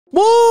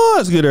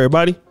What's good,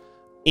 everybody?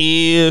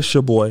 It's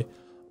your boy,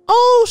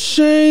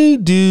 O'Shea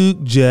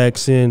Duke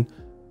Jackson,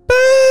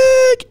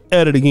 back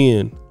at it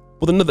again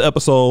with another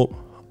episode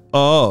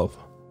of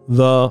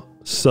the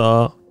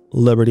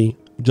Celebrity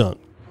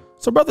Junk.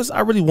 So, brothers,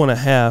 I really want to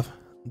have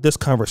this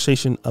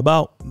conversation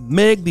about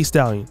Meg Thee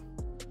Stallion.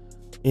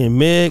 And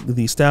Meg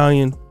Thee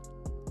Stallion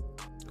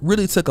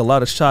really took a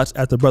lot of shots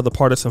at the brother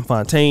Partisan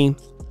Fontaine.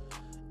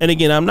 And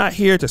again, I'm not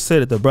here to say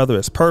that the brother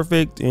is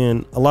perfect,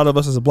 and a lot of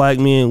us as black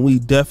men, we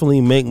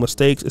definitely make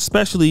mistakes,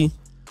 especially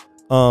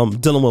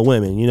dealing with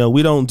women. You know,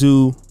 we don't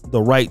do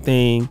the right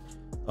thing.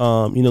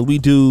 We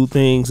do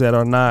things that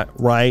are not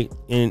right,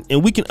 and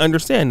we can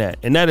understand that,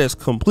 and that is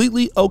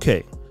completely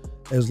okay.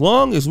 As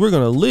long as we're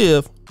gonna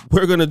live,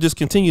 we're gonna just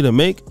continue to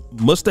make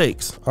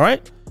mistakes, all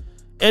right?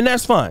 And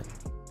that's fine.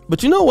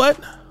 But you know what?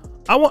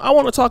 I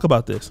want to talk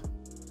about this.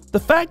 The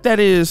fact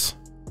that is,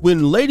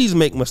 when ladies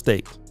make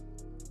mistakes,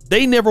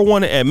 they never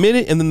want to admit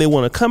it, and then they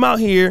want to come out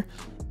here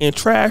and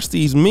trash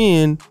these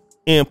men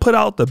and put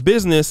out the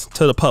business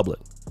to the public.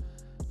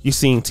 You've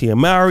seen Tia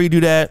Mowry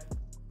do that.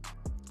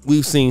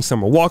 We've seen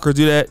Summer Walker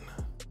do that.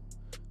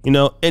 You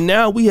know, and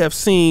now we have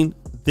seen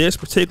this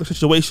particular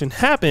situation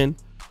happen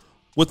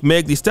with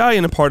Meg Thee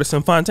Stallion and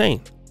Partisan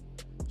Fontaine.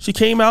 She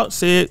came out,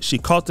 said she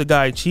caught the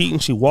guy cheating.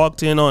 She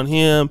walked in on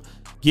him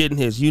getting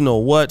his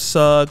you-know-what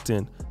sucked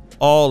and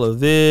all of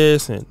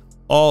this and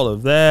all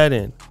of that,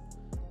 and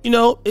you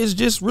know, it's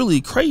just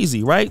really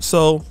crazy, right?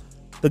 So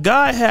the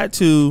guy had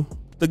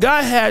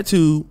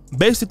to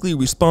basically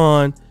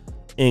respond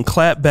and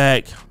clap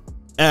back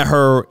at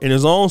her in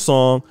his own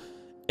song,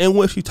 in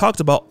which he talked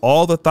about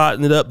all the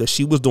thoughting it up that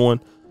she was doing.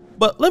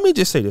 But let me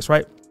just say this,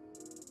 right?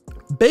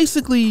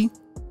 Basically,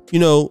 you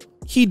know,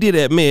 he did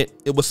admit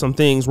it was some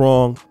things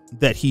wrong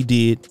that he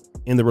did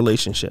in the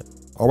relationship.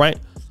 All right,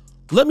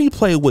 let me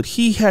play what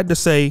he had to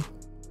say,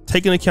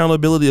 taking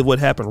accountability of what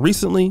happened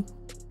recently,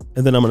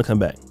 and then I'm gonna come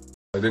back.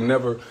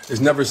 It's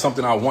never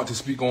something I want to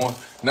speak on,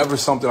 never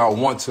something I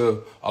want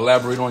to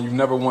elaborate on. You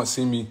never once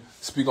seen me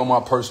speak on my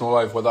personal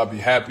life, whether I be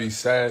happy,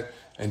 sad,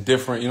 and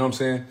different, you know what I'm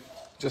saying?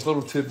 Just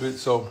little tidbits,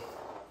 so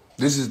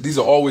these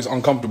are always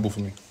uncomfortable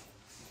for me.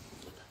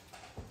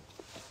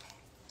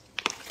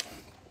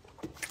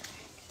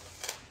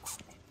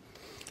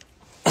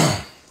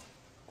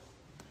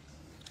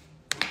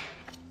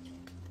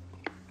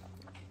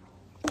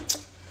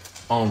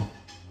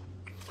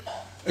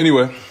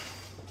 Anyway,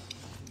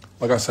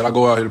 like I said, I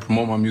go out here to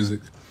promote my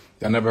music.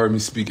 Y'all never heard me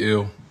speak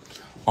ill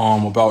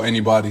about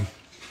anybody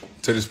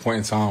to this point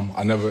in time.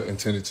 I never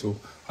intended to.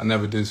 I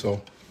never did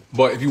so.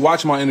 But if you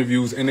watch my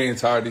interviews in their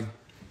entirety,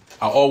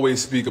 I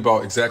always speak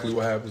about exactly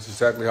what happens,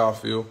 exactly how I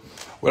feel,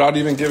 without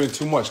even giving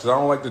too much, because I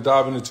don't like to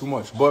dive into too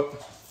much. But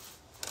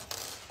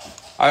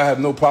I have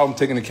no problem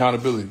taking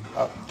accountability.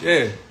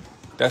 Yeah,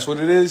 that's what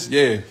it is.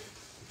 Yeah.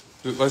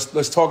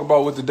 Let's talk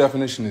about what the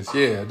definition is.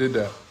 Yeah, I did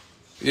that.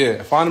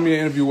 Yeah, find me an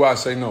interview where I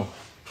say no.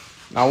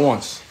 Not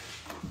once.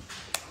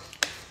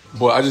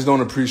 But I just don't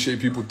appreciate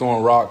people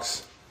throwing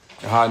rocks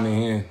and hiding their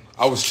hand.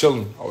 I was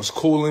chilling. I was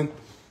cooling.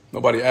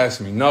 Nobody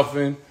asked me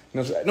nothing.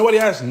 You know, nobody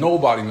asked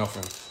nobody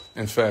nothing,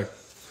 in fact.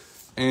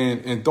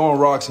 And throwing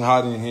rocks and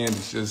hiding your hand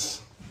is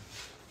just,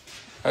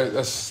 that's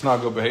just not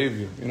good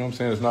behavior. You know what I'm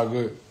saying? It's not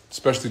good.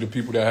 Especially the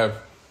people that have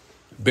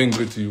been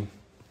good to you.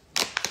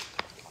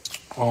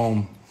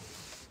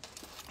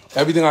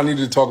 Everything I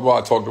needed to talk about,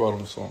 I talked about on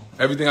the song.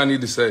 Everything I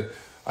need to say,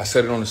 I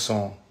said it on the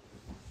song.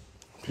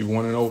 People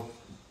want to know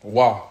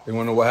why. They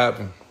want to know what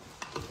happened.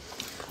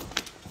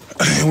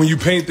 And when you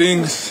paint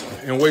things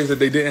in ways that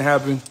they didn't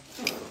happen,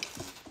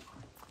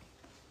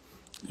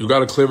 you got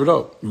to clear it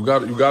up. You got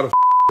to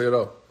clear it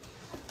up.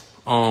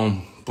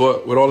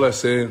 But with all that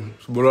said,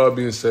 with all that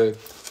being said,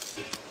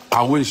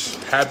 I wish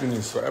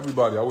happiness for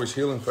everybody. I wish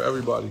healing for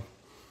everybody.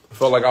 I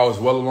felt like I was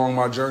well along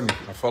my journey.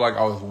 I felt like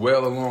I was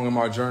well along in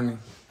my journey.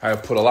 I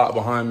had put a lot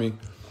behind me.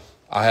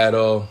 I had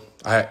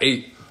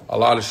ate a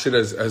lot of shit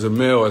as a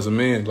male, as a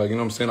man. Like, you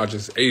know what I'm saying? I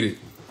just ate it.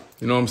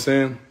 You know what I'm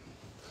saying?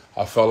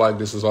 I felt like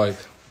this was like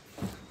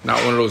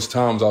not one of those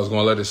times I was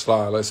gonna let it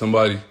slide, let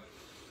somebody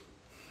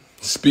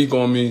speak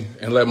on me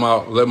and let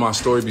my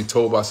story be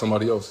told by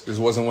somebody else. This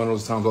wasn't one of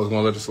those times I was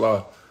gonna let it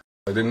slide.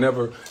 Like,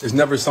 it's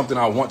never something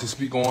I want to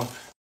speak on.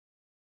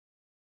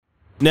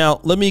 Now,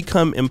 let me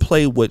come and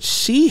play what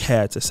she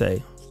had to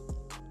say,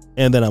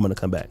 and then I'm gonna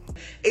come back.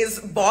 It's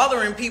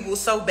bothering people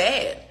so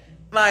bad.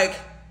 Like,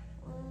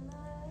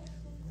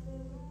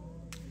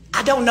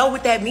 I don't know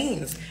what that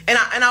means. And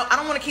I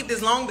don't want to keep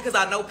this long because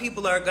I know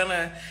people are going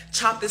to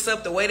chop this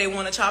up the way they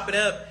want to chop it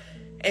up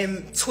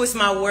and twist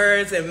my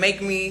words and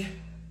make me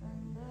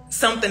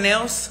something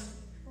else.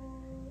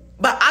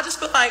 But I just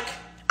feel like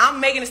I'm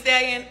Megan Thee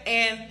Stallion,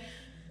 and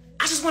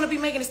I just want to be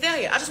Megan Thee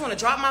Stallion. I just want to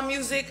drop my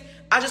music.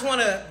 I just want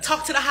to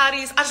talk to the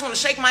hotties. I just want to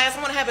shake my ass.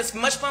 I want to have as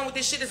much fun with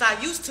this shit as I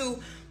used to.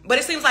 But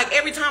it seems like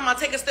every time I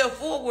take a step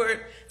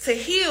forward to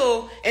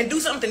heal and do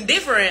something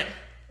different,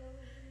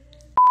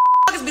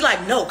 be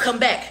like, no, come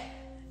back.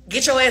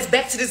 Get your ass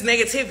back to this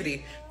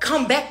negativity.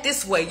 Come back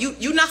this way.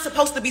 You're not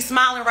supposed to be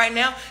smiling right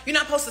now. You're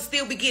not supposed to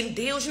still be getting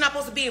deals. You're not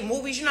supposed to be in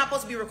movies. You're not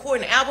supposed to be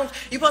recording albums.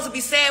 You're supposed to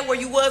be sad where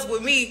you was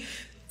with me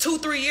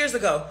 2-3 years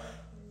ago.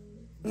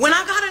 When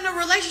I got in a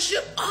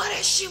relationship, all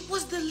that shit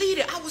was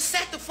deleted. I was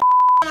sat the f***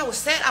 down. I was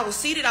sat. I was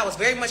seated. I was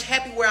very much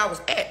happy where I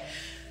was at.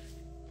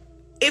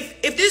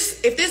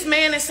 If this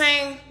man is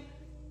saying,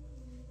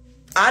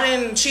 I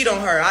didn't cheat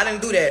on her, I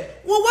didn't do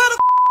that. Well, why the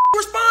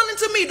f*** responding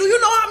to me? Do you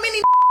know how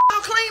many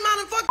I'll claim I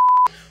done fuck?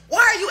 Why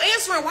are you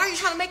answering? Why are you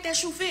trying to make that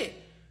shoe fit?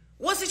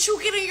 Was it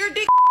you getting your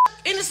dick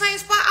in the same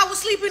spot I was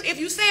sleeping? If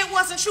you say it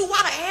wasn't you,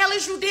 why the hell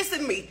is you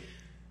dissing me?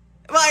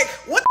 Like,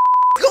 what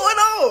the going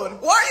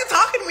on? Why are you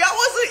talking to me?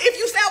 If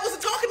you said I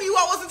wasn't talking to you,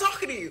 I wasn't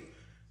talking to you.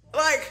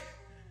 Like,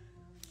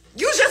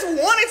 you just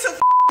wanted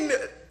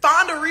to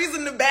find a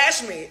reason to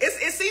bash me.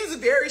 It seems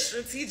very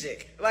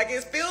strategic. Like,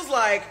 it feels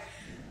like.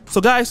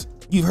 So guys,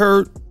 you've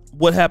heard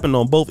what happened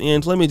on both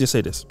ends. Let me just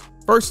say this.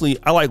 Firstly,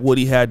 I like what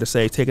he had to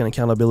say, taking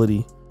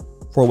accountability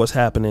for what's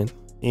happening.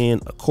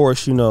 And of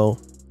course, you know,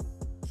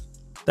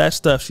 that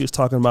stuff she was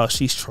talking about,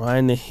 she's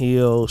trying to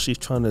heal, she's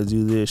trying to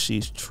do this,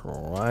 she's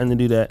trying to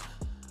do that.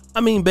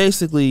 I mean,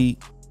 basically,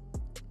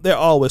 they're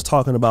always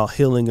talking about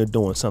healing or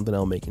doing something that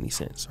don't make any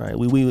sense, right?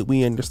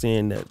 We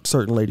understand that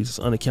certain ladies is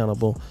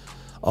unaccountable,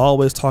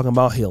 always talking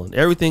about healing.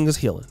 Everything is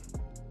healing.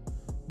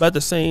 But at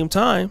the same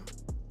time,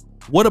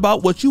 what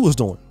about what you was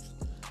doing?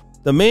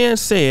 The man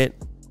said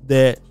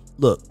that,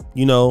 look,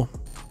 you know,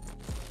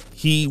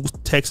 he was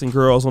texting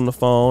girls on the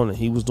phone and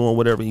he was doing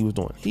whatever he was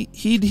doing.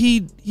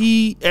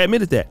 He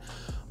admitted that,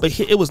 but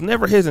it was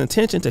never his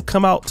intention to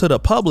come out to the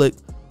public,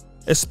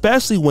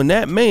 especially when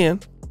that man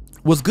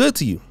was good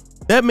to you.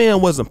 That man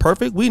wasn't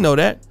perfect. We know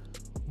that,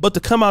 but to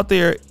come out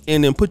there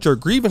and then put your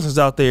grievances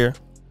out there,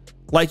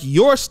 like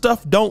your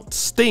stuff don't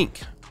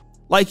stink,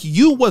 like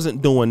you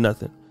wasn't doing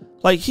nothing,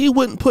 like he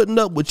wasn't putting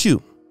up with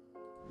you.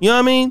 You know what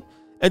I mean?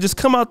 And just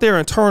come out there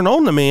and turn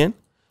on the man.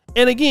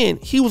 And again,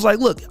 he was like,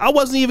 look, I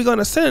wasn't even going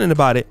to say anything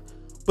about it,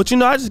 but you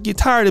know, I just get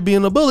tired of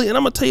being a bully. And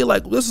I'm going to tell you,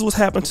 like, this is what's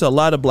happened to a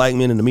lot of black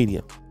men in the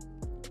media.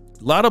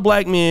 A lot of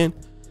black men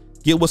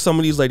get with some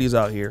of these ladies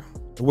out here.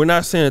 We're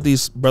not saying that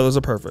these brothers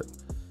are perfect.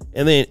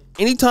 And then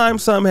anytime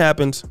something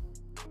happens,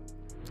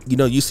 you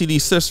know, you see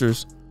these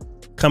sisters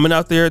coming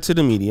out there to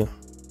the media,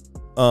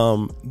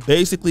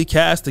 basically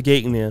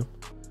castigating them,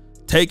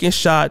 taking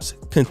shots,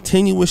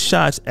 continuous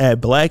shots at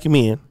black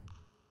men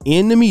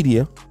in the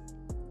media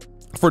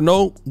for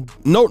no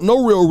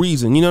real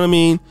reason. You know what I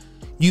mean?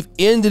 You've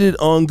ended it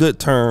on good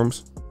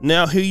terms.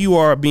 Now here you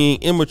are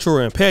being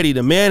immature and petty.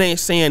 The man ain't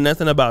saying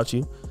nothing about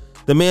you.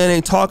 The man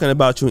ain't talking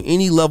about you in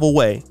any level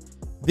way.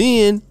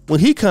 Then when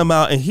he come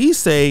out and he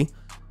say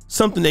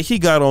something that he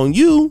got on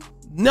you,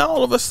 now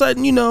all of a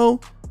sudden, you know,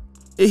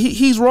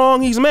 he's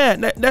wrong, he's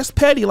mad. That's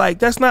petty. Like,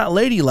 that's not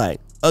ladylike.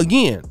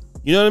 Again,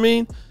 you know what I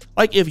mean?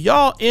 Like, if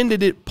y'all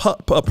ended it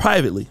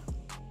privately,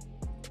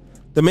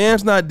 the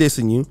man's not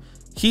dissing you,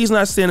 he's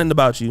not saying anything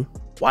about you,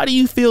 why do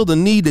you feel the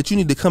need that you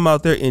need to come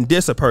out there and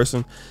diss a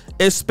person,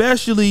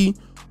 especially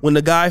when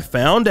the guy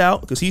found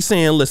out? Because he's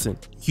saying, listen,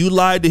 you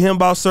lied to him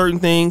about certain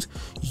things,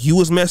 you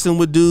was messing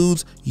with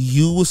dudes,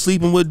 you was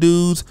sleeping with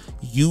dudes,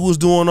 you was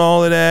doing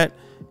all of that,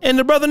 and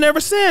the brother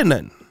never said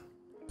nothing.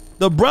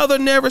 The brother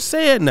never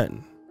said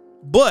nothing.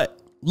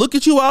 But look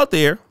at you out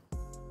there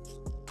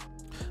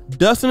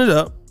dusting it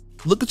up.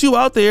 Look at you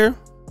out there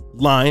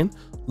lying.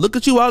 Look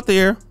at you out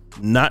there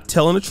not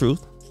telling the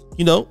truth.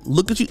 You know,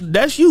 look at you.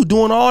 That's you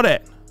doing all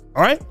that.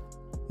 All right.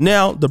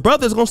 Now the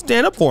brother's gonna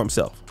stand up for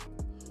himself,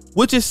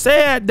 which is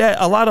sad that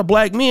a lot of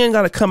black men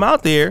got to come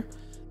out there,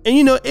 and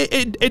you know,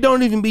 it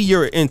don't even be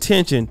your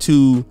intention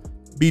to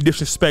be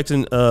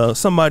disrespecting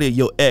somebody,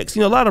 your ex.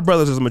 You know, a lot of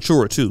brothers is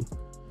mature too.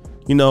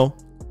 You know,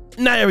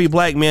 not every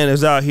black man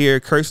is out here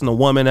cursing a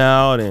woman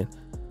out and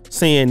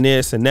saying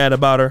this and that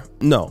about her.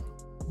 No.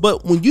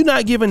 But when you're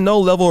not giving no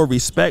level of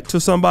respect to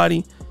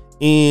somebody,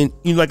 and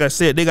you know, like I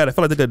said, they gotta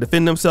feel like they gotta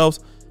defend themselves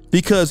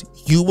because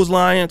you was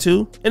lying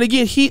too. And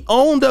again, he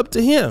owned up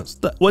to him,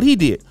 what he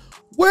did.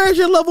 Where's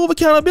your level of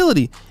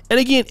accountability? And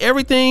again,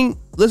 everything,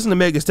 listen to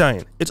Meg Thee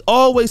Stallion, it's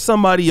always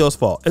somebody else's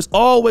fault. It's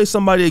always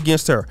somebody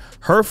against her,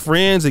 her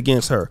friends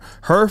against her,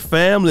 her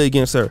family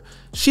against her.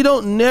 She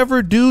don't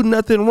never do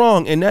nothing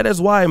wrong. And that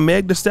is why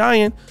Meg Thee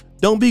Stallion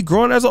don't be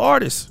growing as an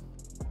artist.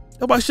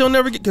 That's why she'll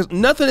never get, because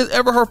nothing is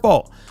ever her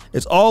fault.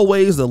 It's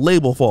always the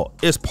label fault.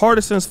 It's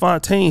Partisan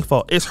Fontaine's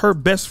fault. It's her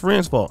best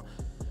friend's fault.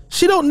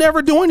 She don't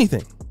never do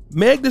anything.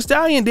 Meg Thee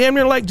Stallion damn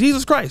near like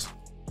Jesus Christ.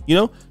 You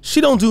know,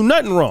 she don't do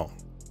nothing wrong.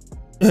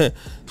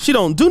 She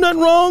don't do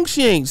nothing wrong.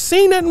 She ain't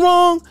seen nothing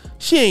wrong.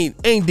 She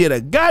ain't did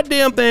a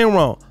goddamn thing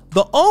wrong.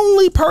 The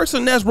only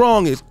person that's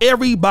wrong is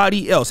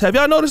everybody else. Have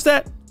y'all noticed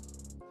that?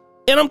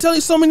 And I'm telling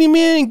you, so many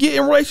men get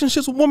in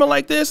relationships with women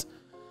like this,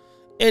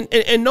 and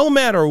no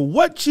matter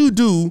what you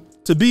do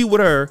to be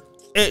with her,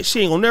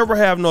 she ain't gonna never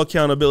have no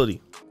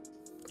accountability.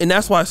 And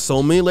that's why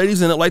so many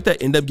ladies end up like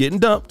that, end up getting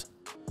dumped,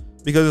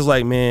 because it's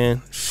like,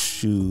 man,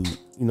 shoot,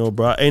 you know,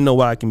 bro, ain't no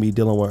way I can be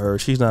dealing with her.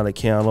 She's not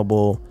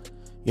accountable.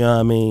 You know what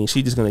I mean?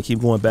 She just gonna keep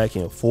going back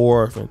and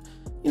forth, and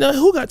you know,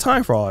 who got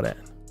time for all that?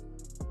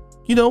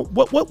 You know,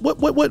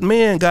 what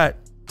man got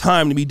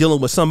time to be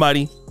dealing with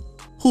somebody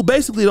who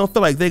basically don't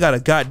feel like they got a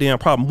goddamn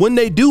problem when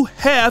they do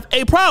have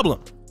a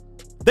problem?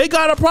 They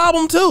got a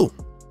problem too.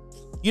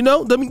 You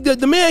know,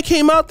 the man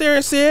came out there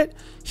and said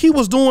he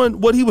was doing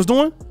what he was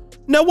doing.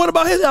 Now, what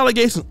about his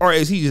allegations? Or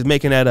is he just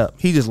making that up?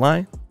 He just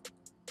lying?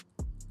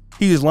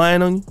 He just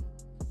lying on you?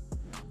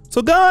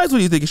 So guys, what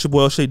do you think? It's your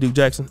boy Shay Duke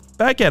Jackson,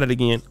 back at it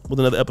again with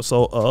another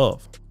episode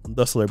of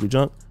The Celebrity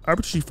Junk. I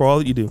appreciate you for all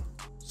that you do.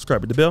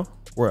 Subscribe to the bell.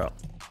 We're out.